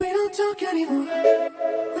talk anymore.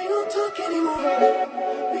 We don't talk anymore.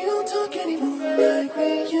 We don't talk anymore like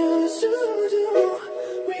we used to do.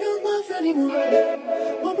 We don't laugh anymore.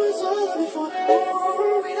 What was all of it for?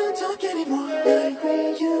 We don't talk anymore like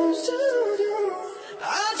we used to do.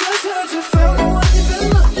 I just heard you found the one you've been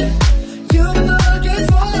looking. You've been looking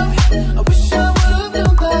for me. I wish I would've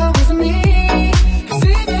known that was me. 'Cause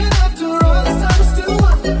even after all this time I still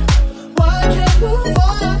wonder why I can't move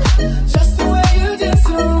on just the way you did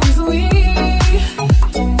so easily.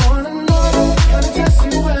 Don't wanna know what kind of dress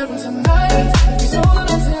you wearing tonight. If he's holding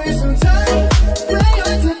on to you so tight, the way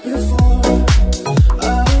I did before.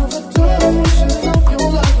 I overdosed. Should've known your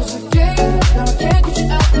love was a game. Now I can't get you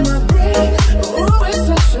out of my brain. Oh, it's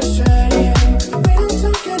such a shame. We don't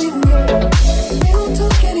talk anymore. We don't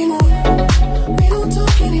talk anymore. We don't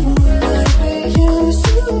talk anymore like we used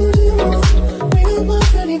to do. We don't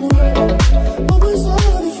laugh anymore. What was all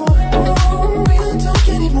of it for? We don't talk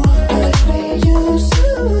anymore like we used to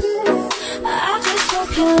do. I just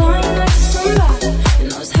hope you're lying next to somebody who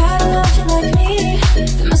knows how to love you like me.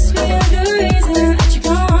 There must be a good reason that you're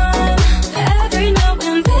gone. Every now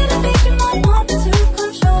and then I think you might want me to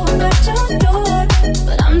control back your door,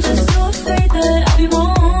 but I'm just so afraid that I'll be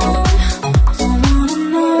wrong. Don't wanna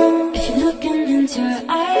know if you're looking into her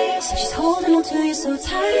eyes, if she's holding on to you so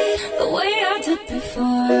tight, the way I did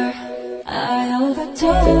before. I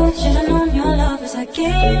overdosed. Should've known your love was a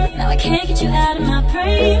game. Now I can't get you out of my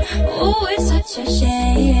brain. Oh, it's such a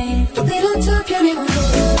shame. We don't talk anymore.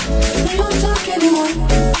 We don't talk anymore.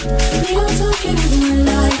 We don't talk anymore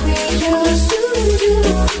like we used to do.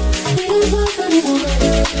 We don't laugh anymore.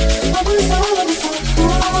 What was all of it for?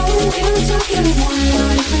 We don't talk anymore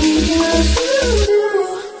like we used to do.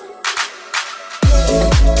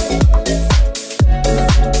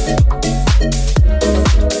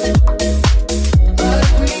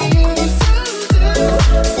 Like we used to do.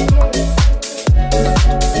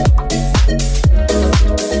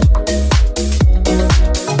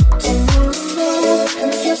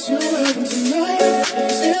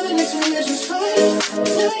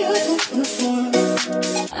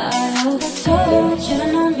 I overdosed.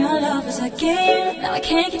 Should've known your love was a game. Now I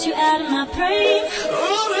can't get you out of my brain.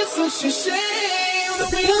 Oh, it's such a shame that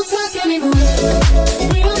we don't talk anymore.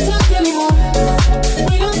 We don't talk anymore.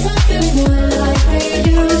 We don't talk anymore like we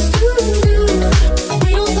used to do.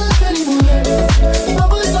 We don't talk anymore. What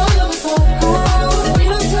was all of it for? We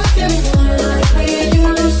don't talk anymore like we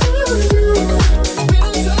used to do. We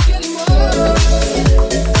don't talk anymore.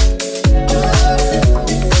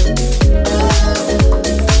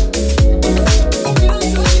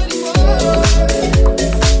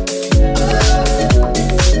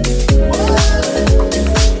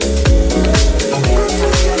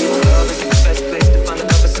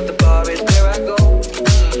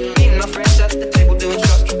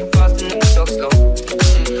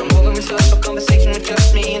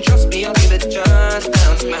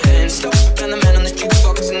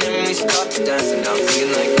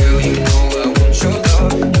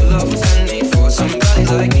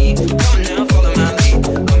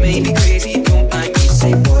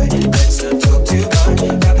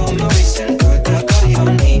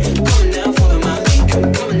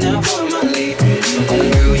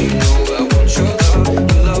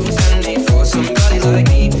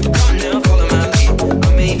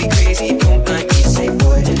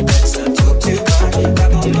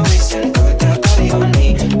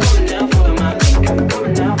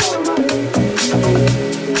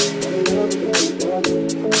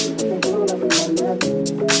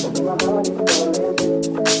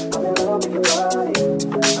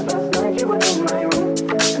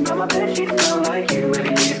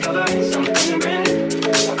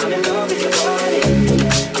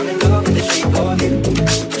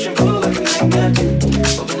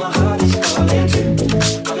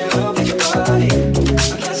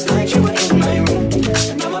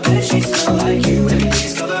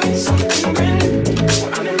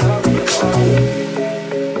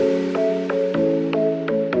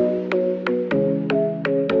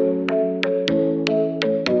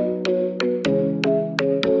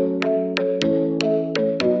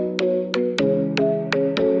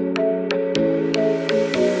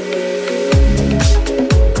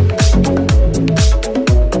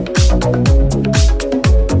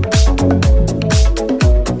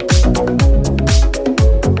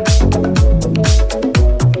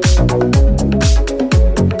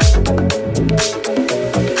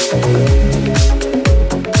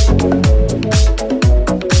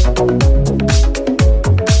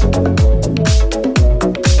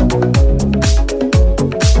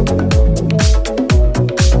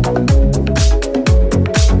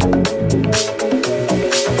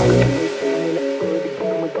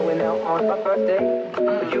 my birthday.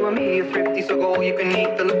 But you and me are thrifty, so go all you can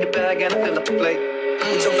eat. Fill up your bag and I fill up the plate.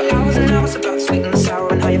 We talk for hours and hours about sweet and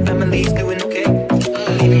sour and how your family's doing okay.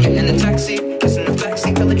 Leaving it in the taxi, kissing the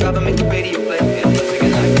backseat, tell the driver make the radio play. Yeah,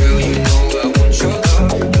 singing like, girl, you know I want your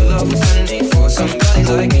love. Your love was handmade for somebody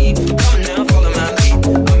like me. Come now, follow my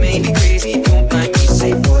lead. I may be crazy, don't mind me.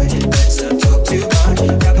 Say, boy, let's not talk too much.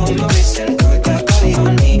 Grab on my wrist and put that body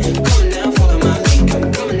on me. Come now, follow my lead.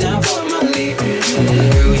 Come now, follow my lead.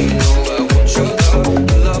 Girl, you know I want your love.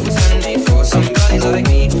 Your love was handmade for somebody like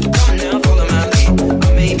me. Come now, follow my lead. I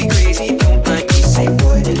may be crazy, don't mind me. Say,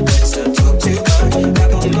 boy, let's not talk too much.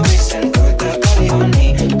 Grab on my wrist and put that body on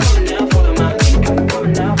me. Come now, follow my lead.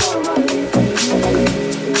 Come now, follow my lead.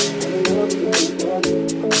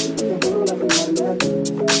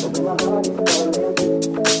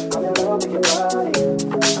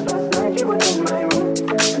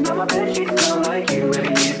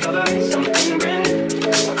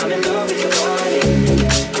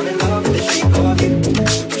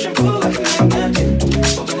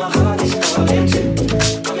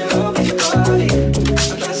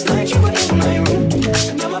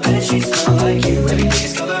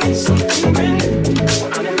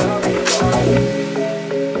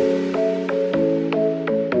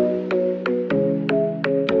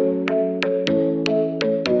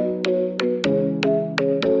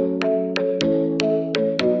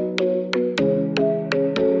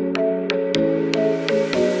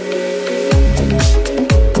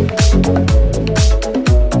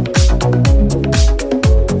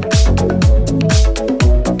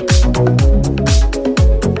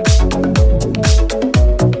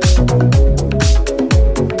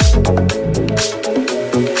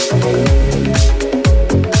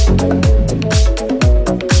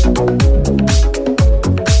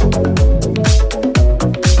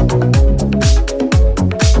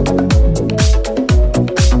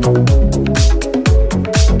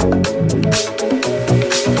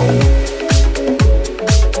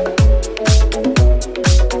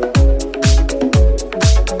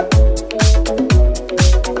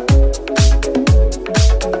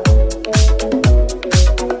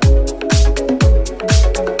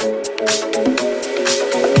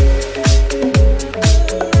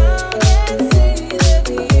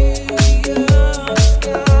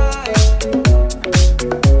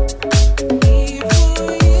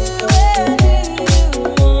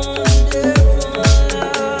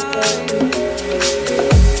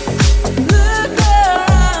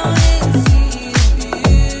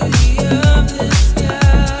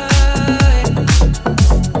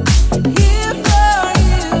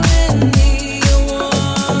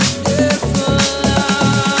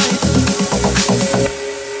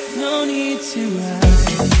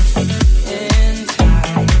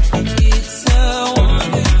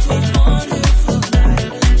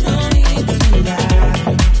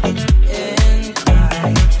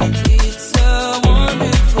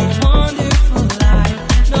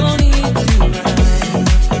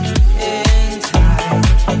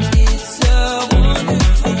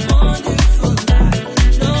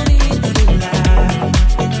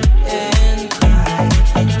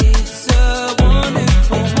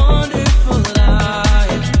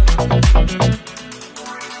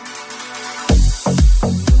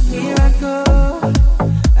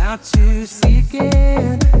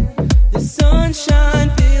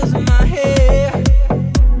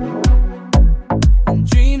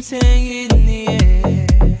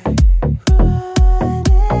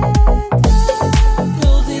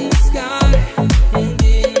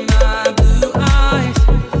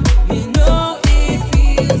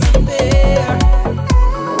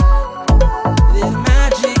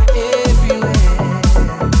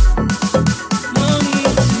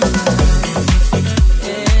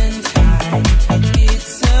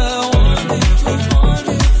 It's so wonderful.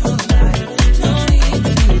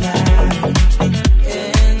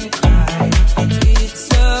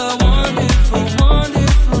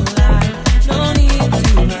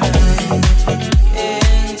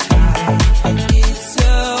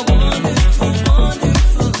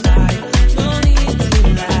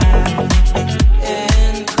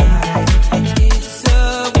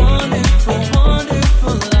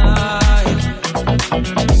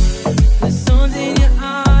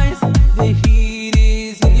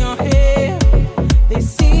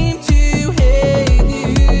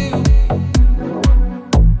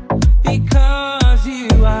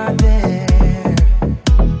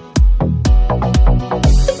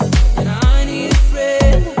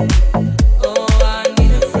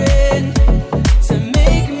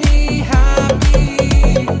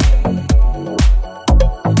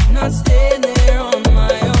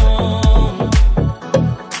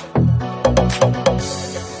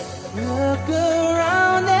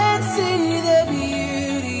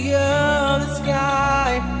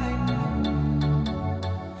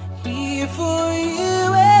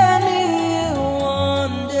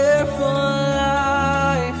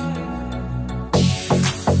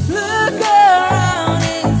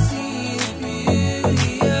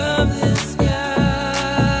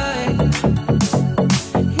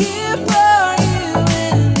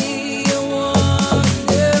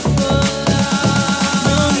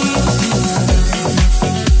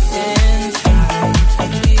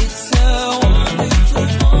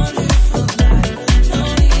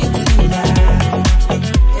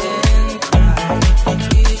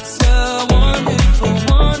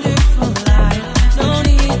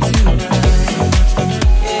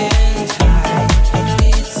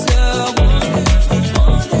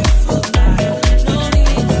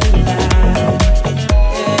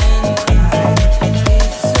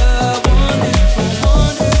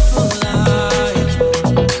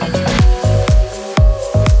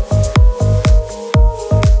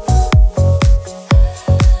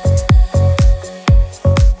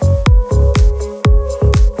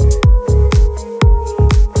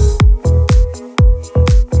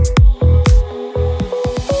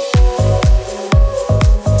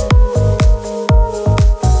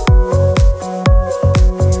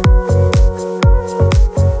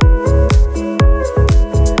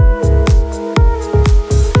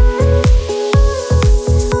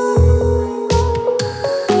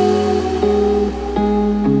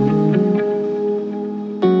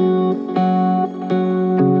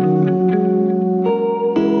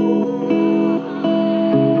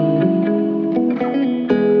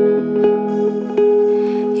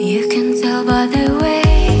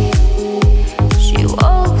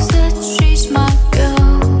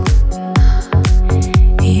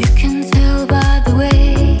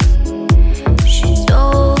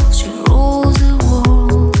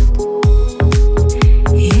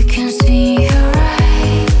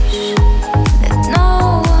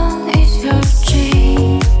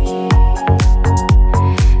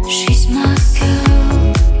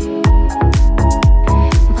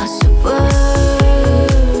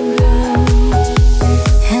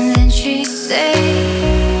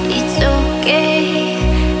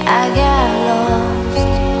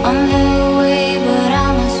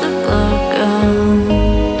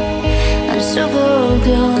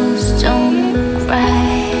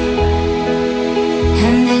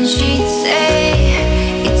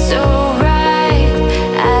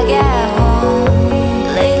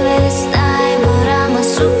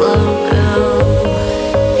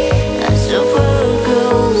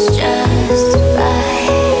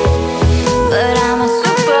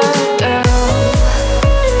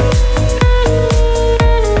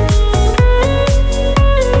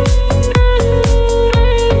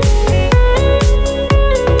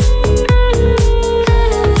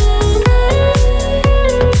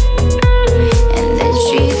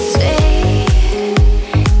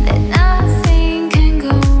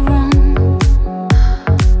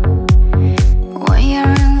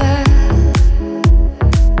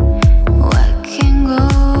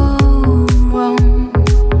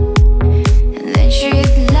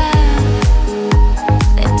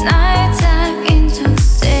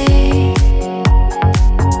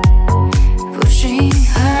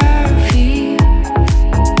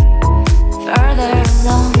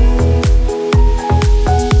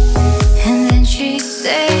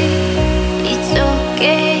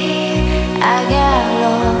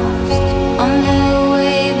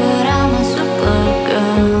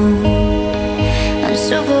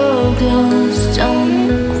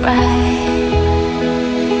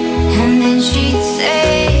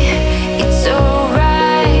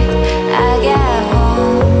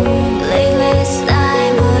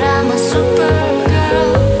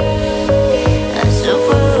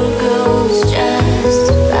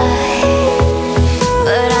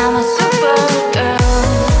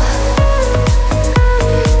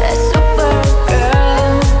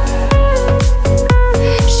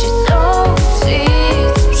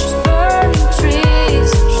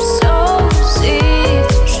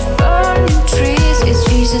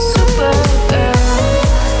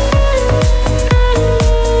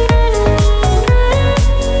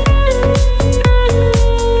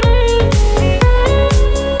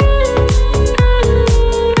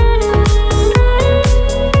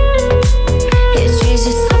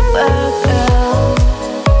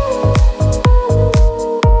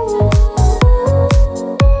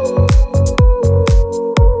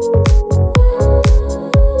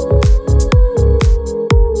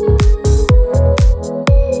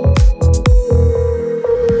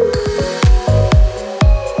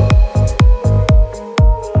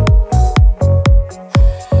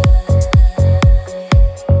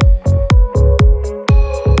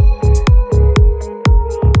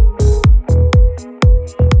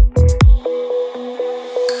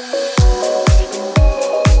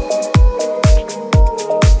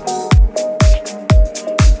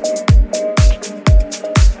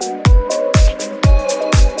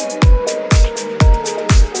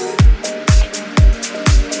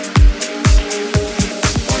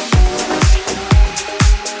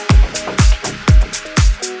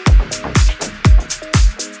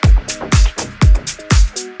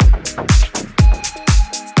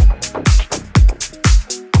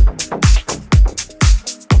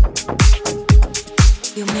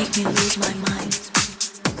 make me lose my mind.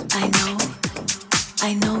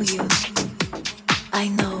 I know you. I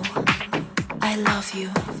know, I love you.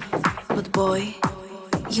 But boy,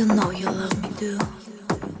 you know you love me too.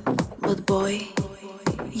 But boy,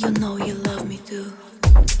 you know you love me too.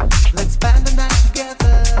 Let's spend the night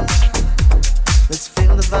together. Let's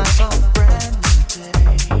feel the vibe of a brand new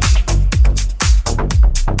day.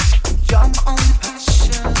 You're my only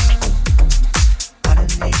passion. I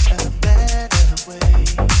don't need a better way.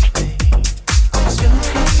 I was feeling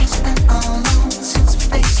close and alone since the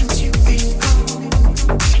day since you've been gone.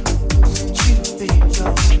 You've been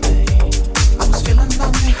gone. I was feeling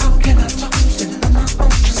lonely. How can I talk? Feeling on my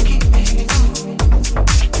own. Just keep me going.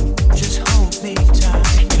 Just hold me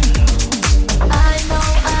tight. I know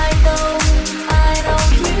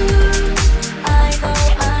you.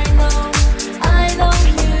 I know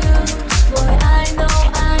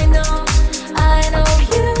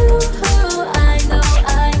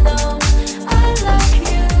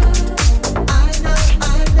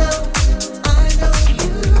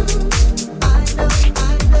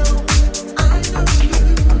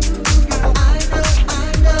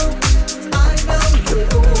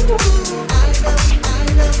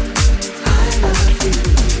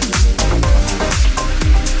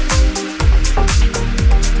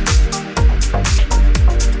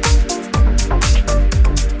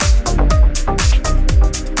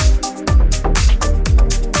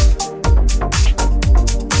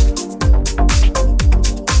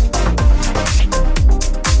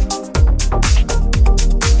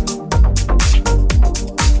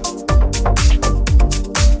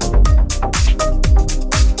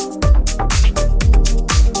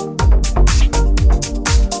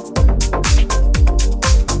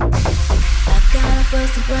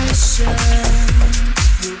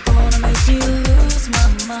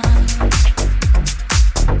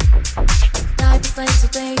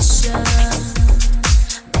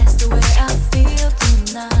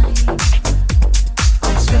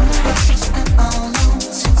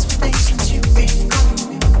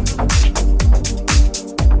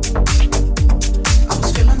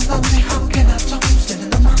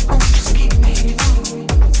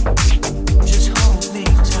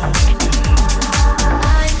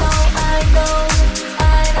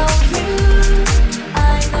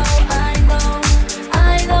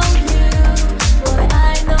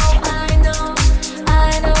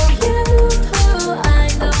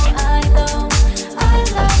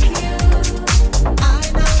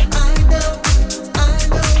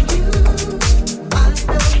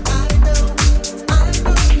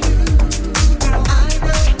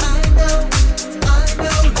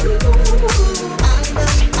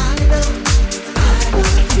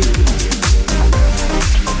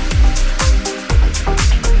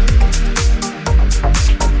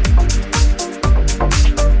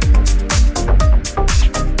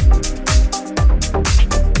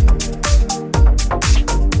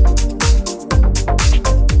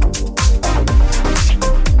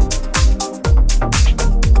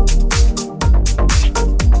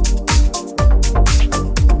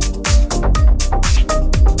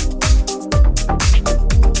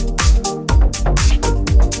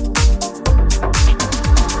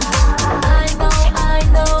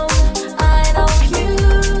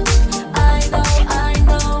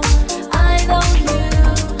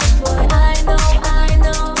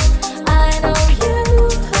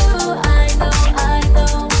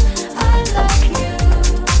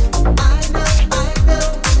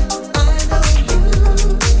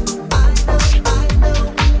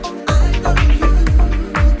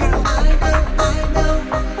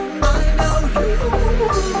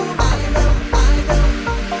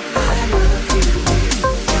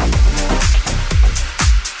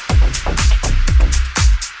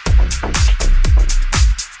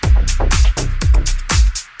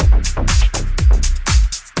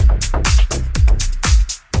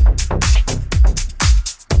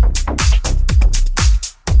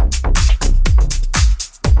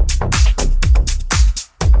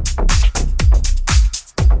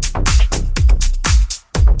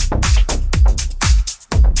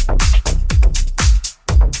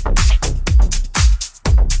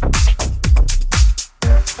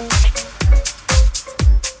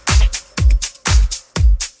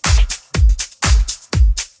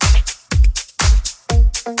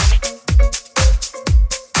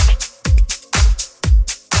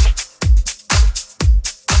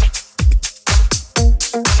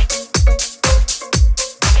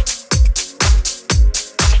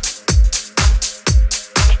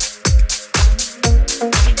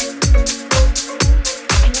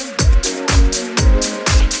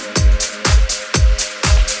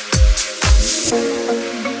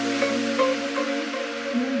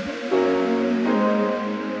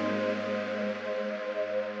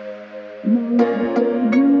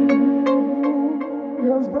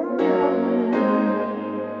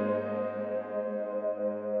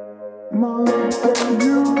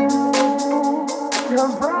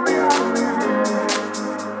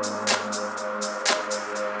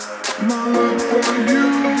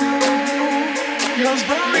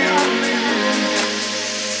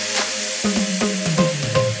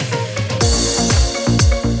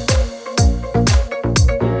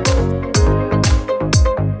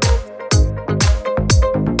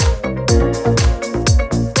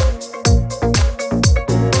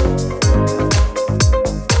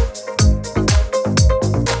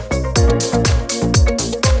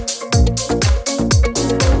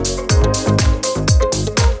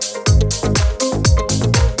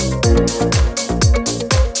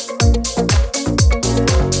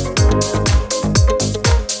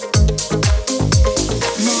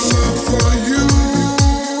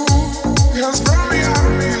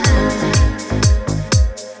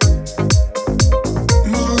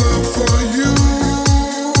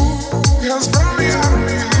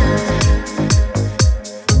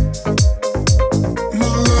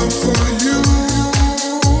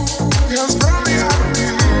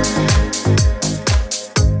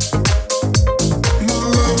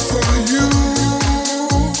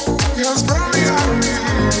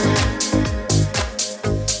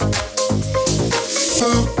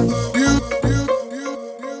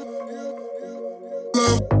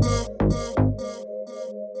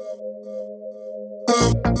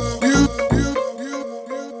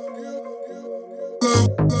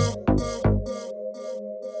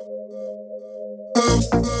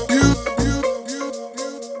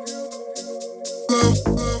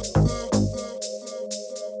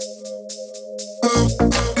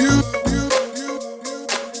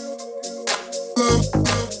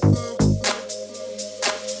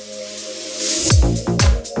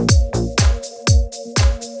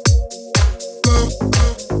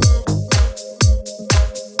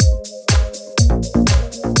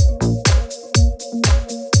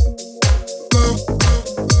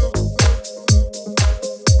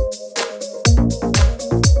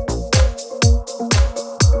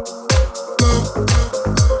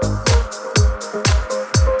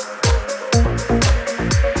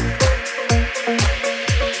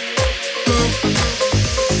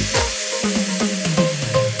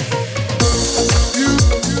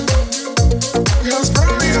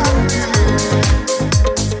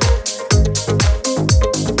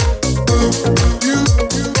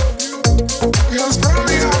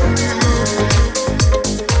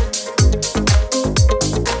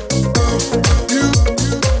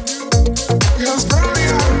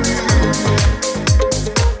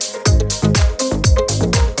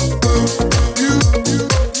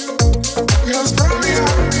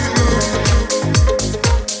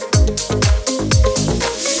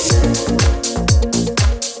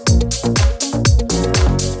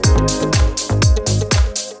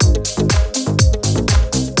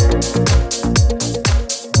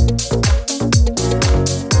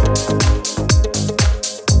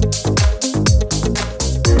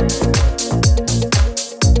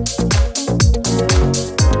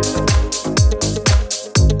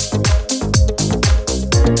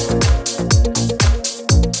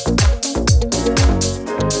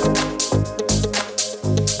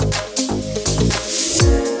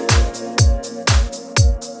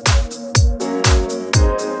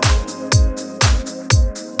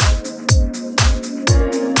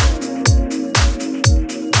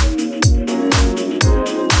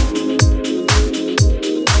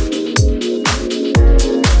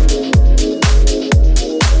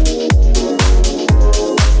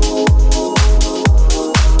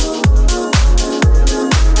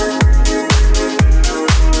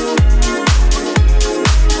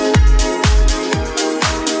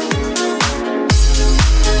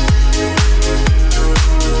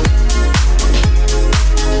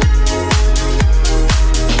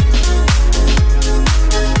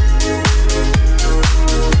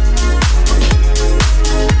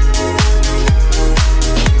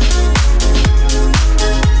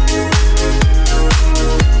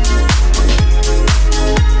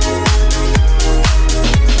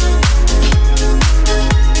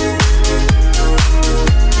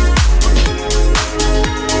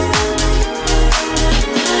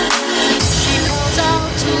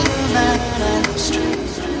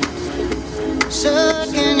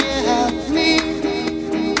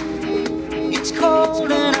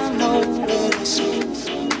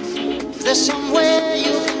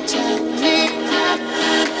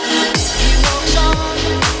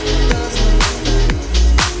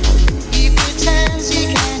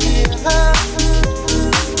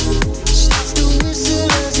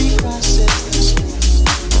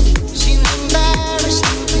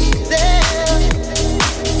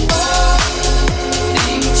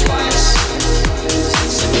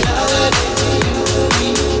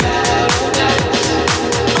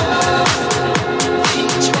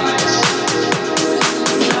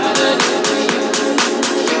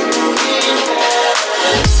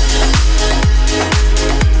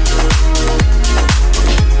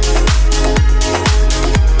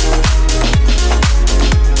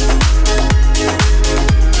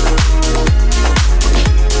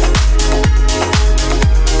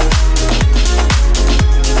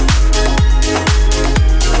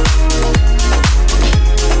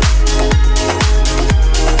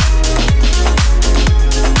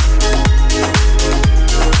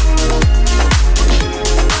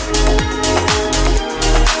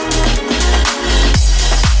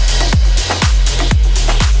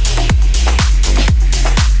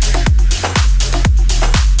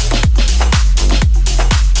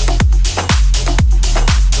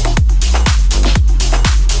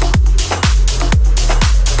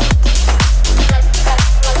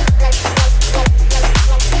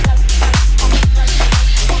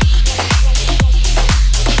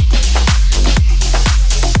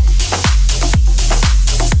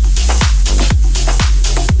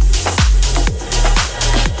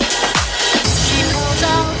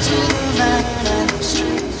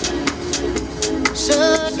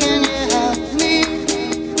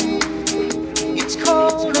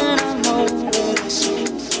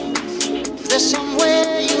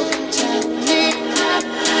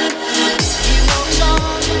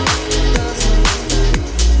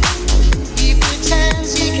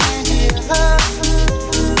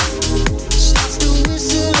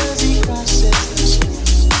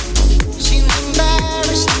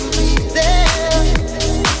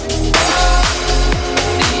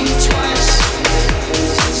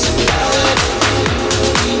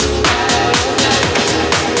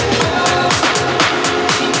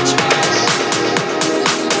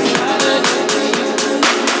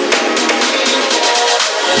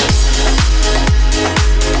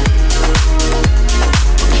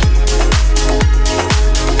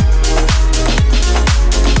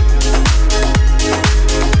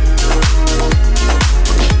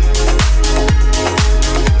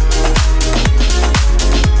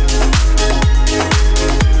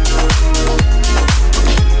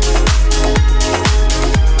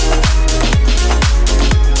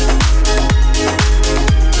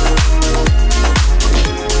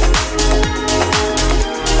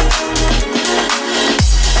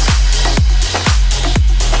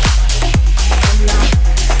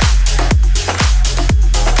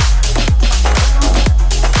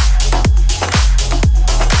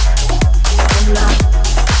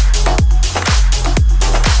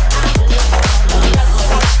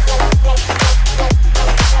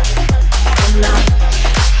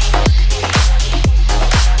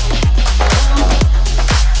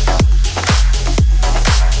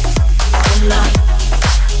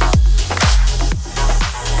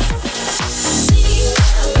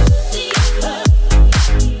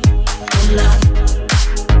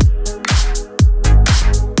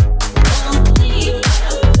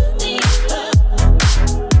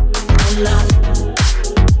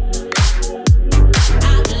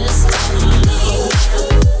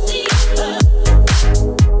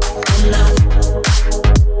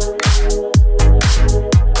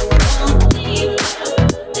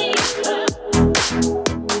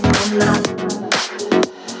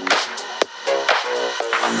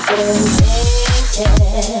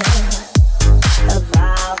thinking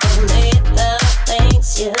about the little things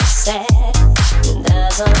you said.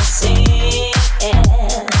 Doesn't seem,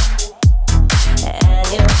 and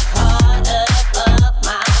you're caught above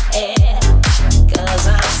my head. 'Cause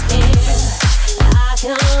I'm scared, I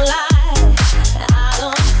can't lie, I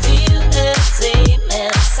don't feel the same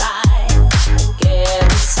inside. Get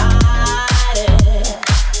excited,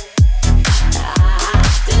 I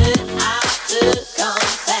have to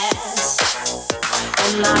confess.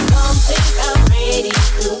 And I don't think I'm ready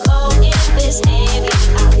to go in this heavy.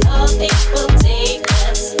 I thought it would take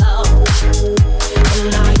it slow. And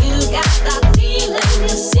now you got that feeling,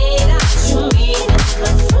 you say that you mean it,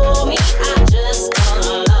 but for me I just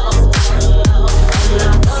don't know. And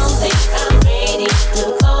I don't think I'm ready to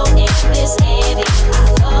go in this heavy. I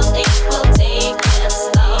thought it would take it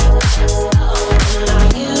slow. And now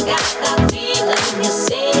you got that feeling, you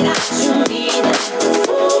say that you mean it, but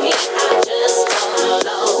for me I just don't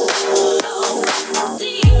know.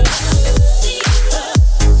 Deeper, deeper.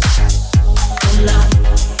 And I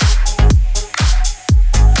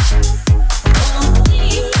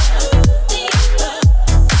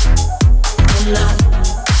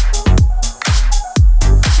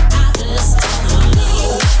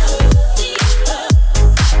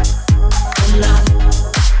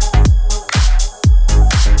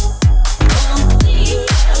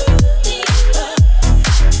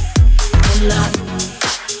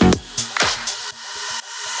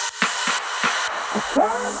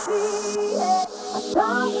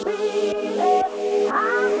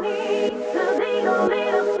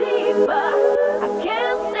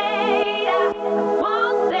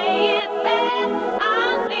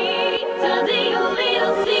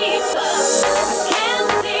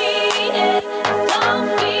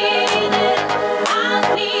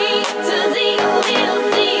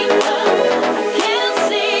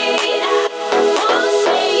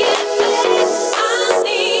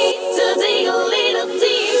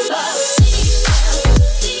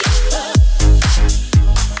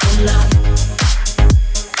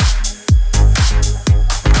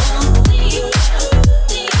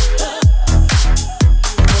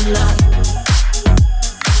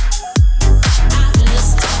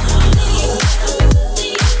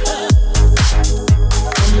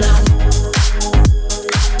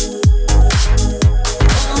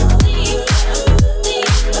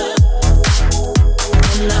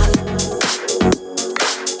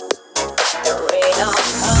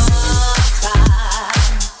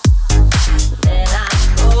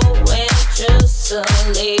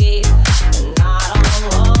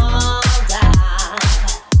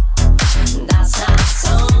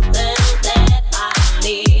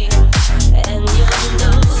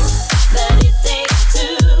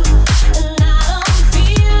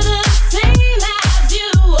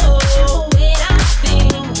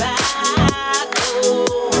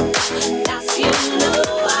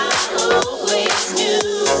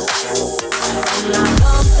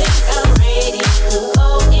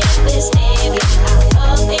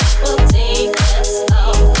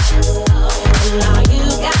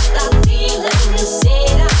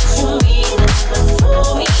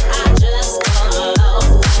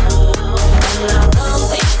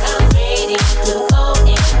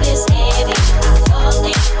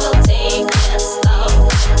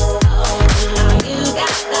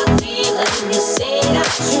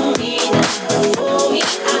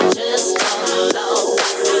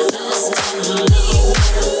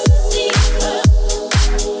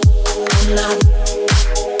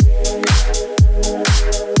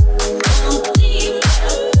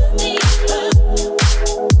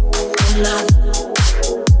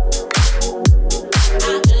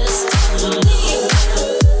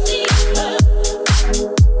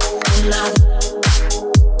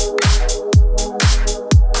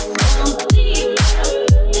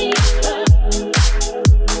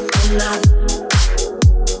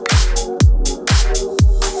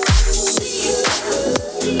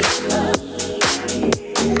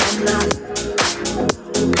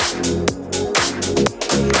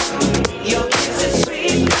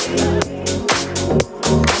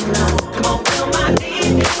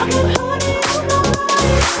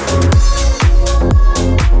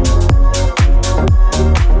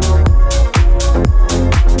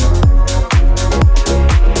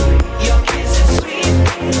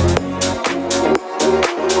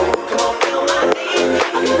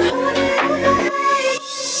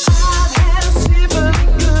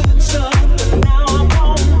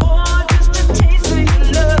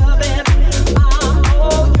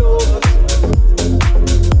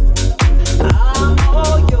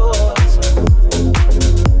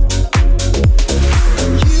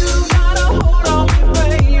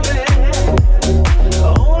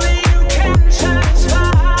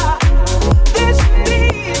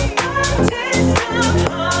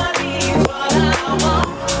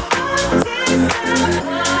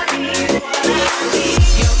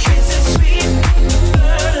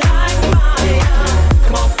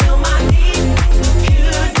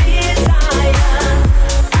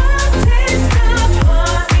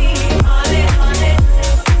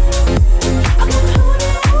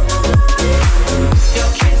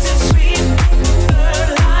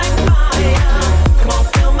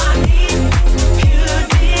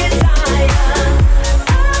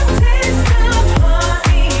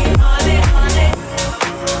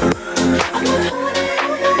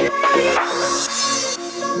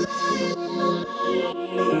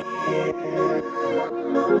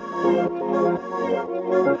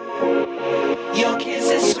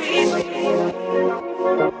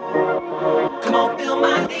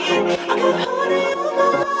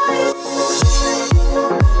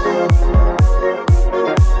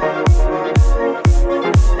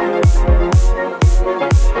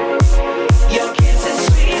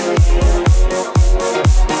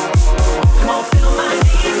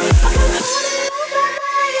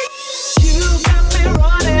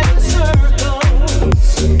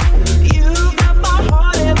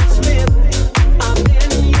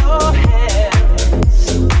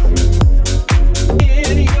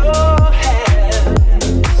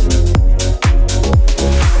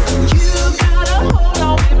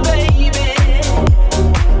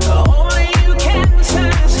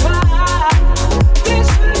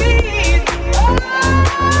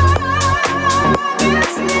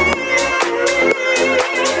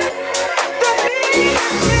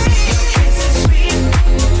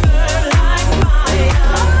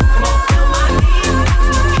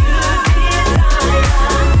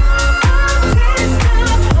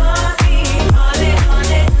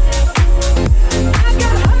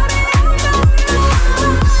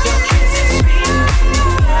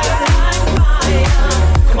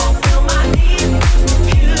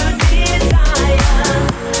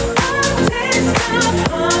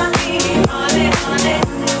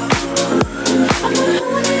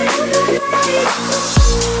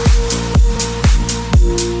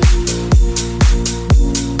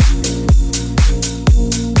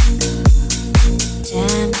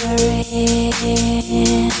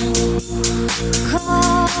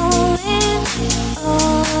calling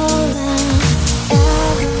all and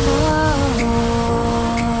evermore.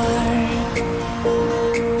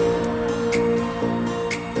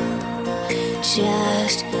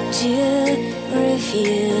 Just to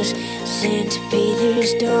refuse St.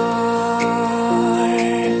 Peter's door.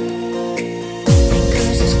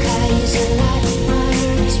 Because the sky is alive, my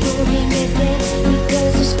heart is moving again.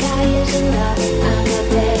 Because the sky is alive, I'm not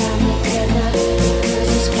dead now. Because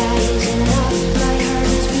the sky is alive, my heart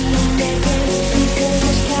is beating again. Because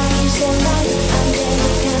the sky is alive, I'm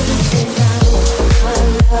never coming to now. My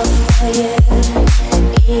love for you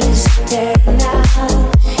is eternal,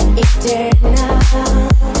 eternal.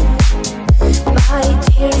 My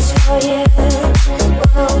tears for you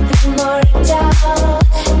will be mortal,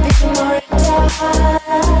 be mortal.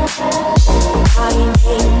 I need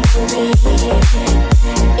to be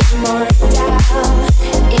immortal,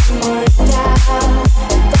 immortal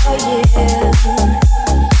for you.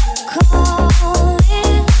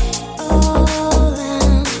 Calling all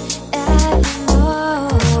and evermore.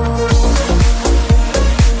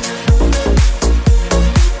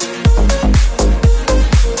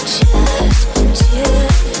 Just to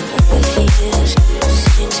refuse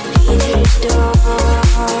St. Peter's door.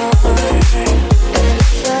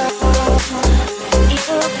 And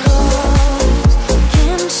your ghost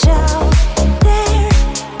can show their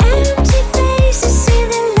empty faces. See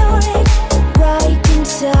the Lord right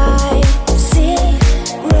inside. See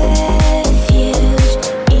refuge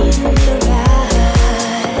in your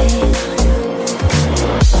eyes.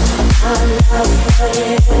 Our love for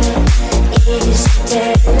you is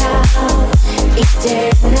eternal,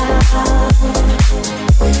 eternal.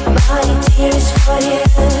 My tears for you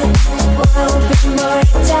will be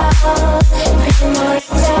mortal, be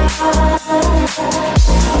mortal.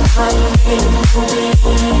 I need to be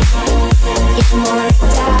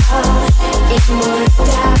immortal,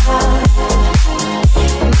 immortal.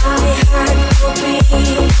 My heart will be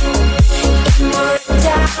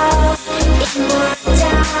immortal,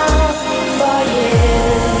 immortal for you.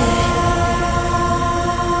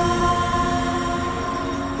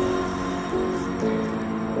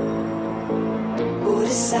 Put a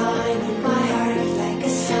sign on my heart, like a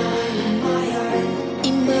sign on my heart.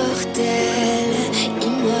 Immortel,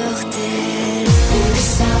 immortel. Put a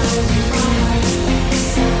sign on my heart, like a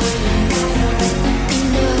sign on my heart.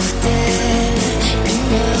 Immortel.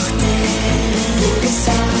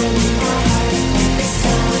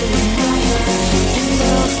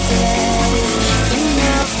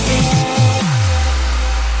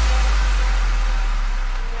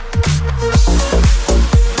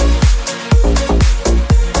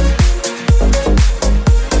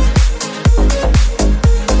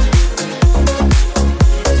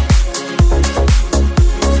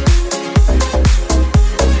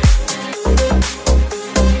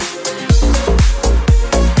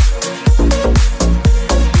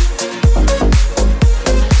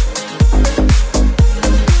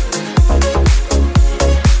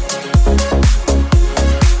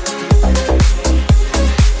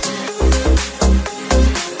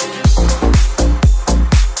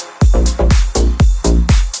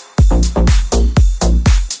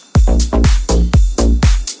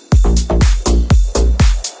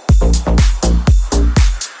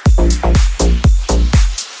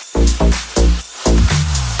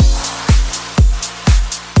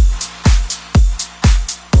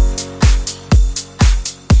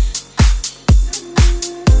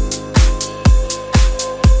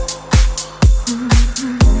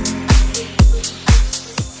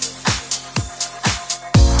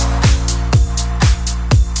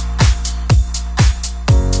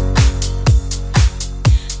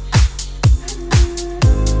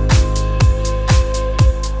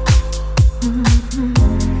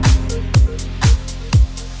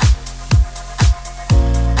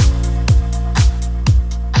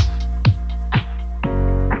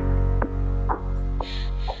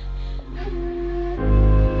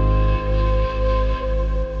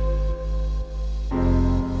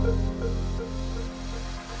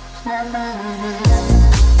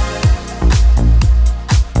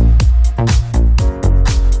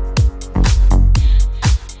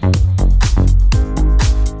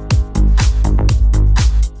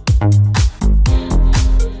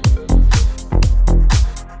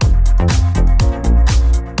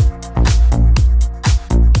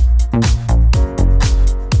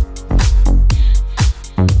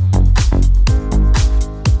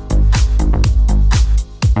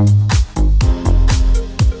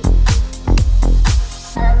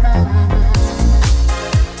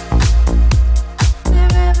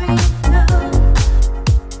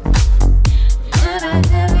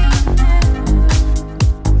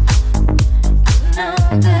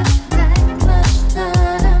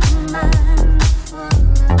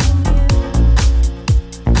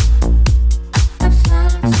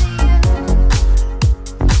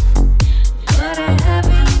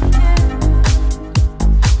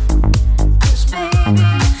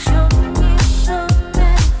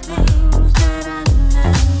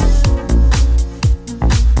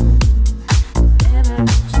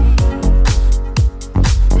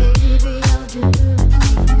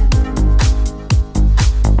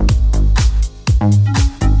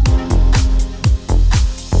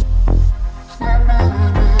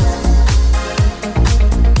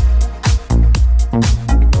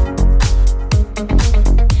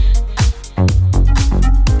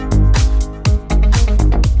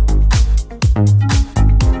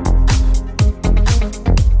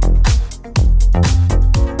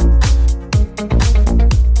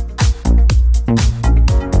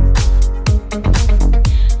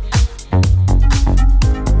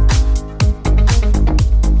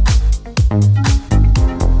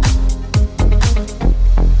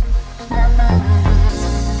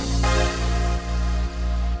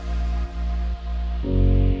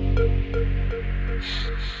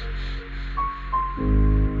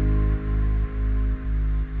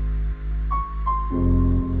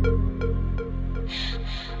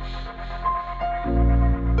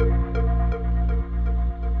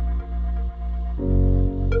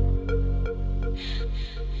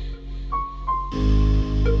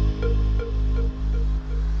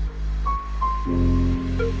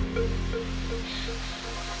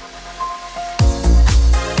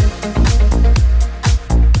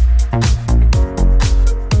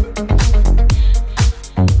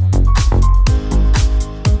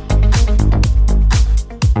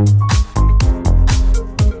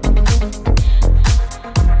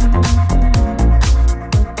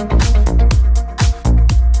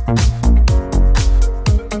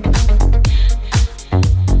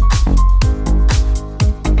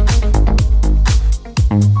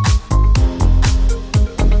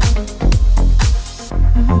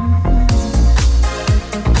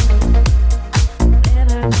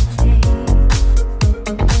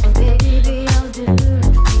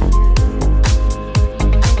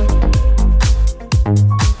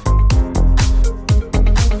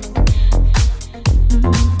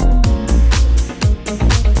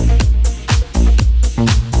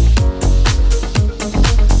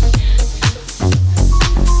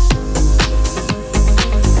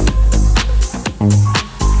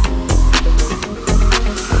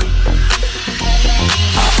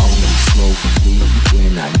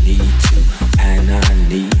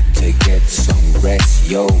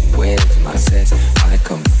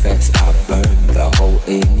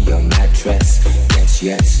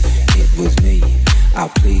 it was me. I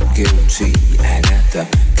plead guilty, and at the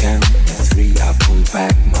count of three, I pull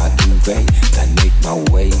back my duvet and make my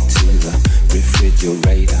way to the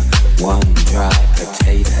refrigerator. One dry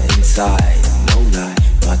potato inside, no lie,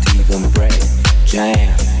 not even bread.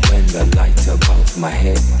 Jam when the light above my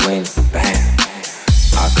head went bam.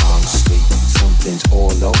 I can't sleep, something's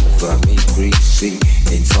all over me, greasy.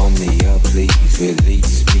 Insomnia, please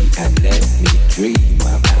release me and let me dream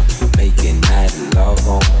about making mad love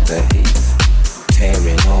on the heat.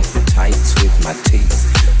 Tearing off tights with my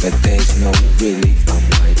teeth, but there's no relief. I'm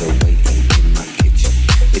wide awake in my kitchen.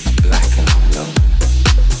 It's black and I'm lonely.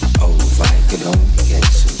 Oh, if I could only get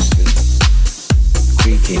some sleep.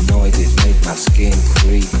 Creaky noises make my skin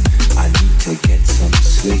creep. I need to get some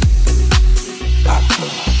sleep. I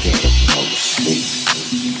can't get no sleep.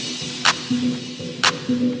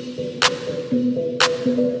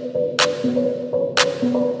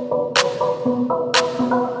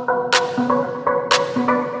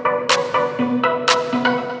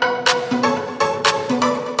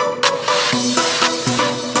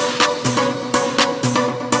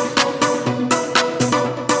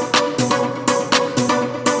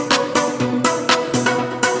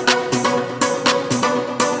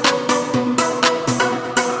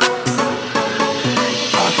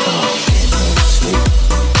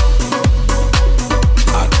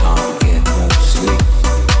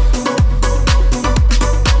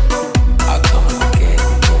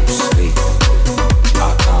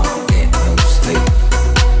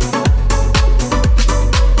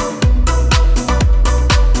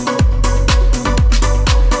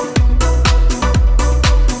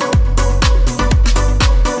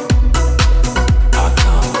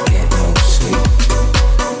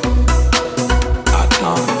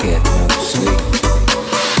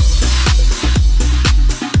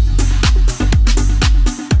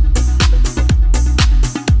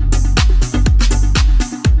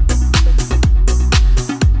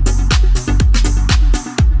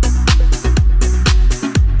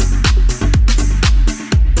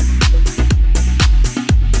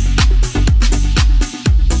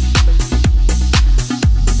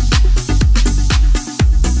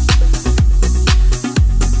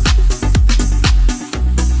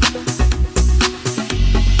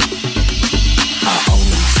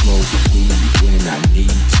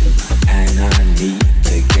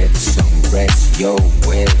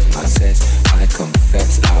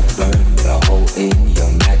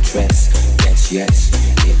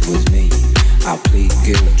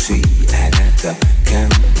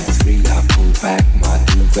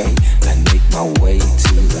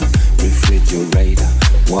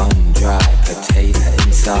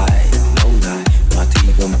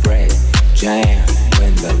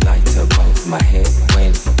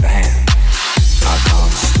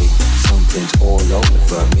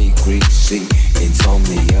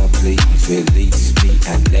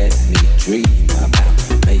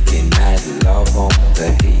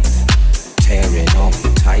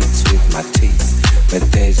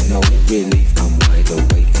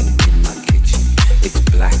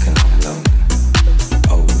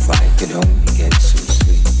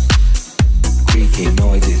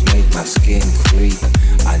 Noises make my skin creep.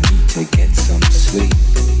 I need to get some sleep.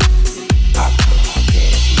 I can't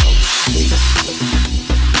get no sleep.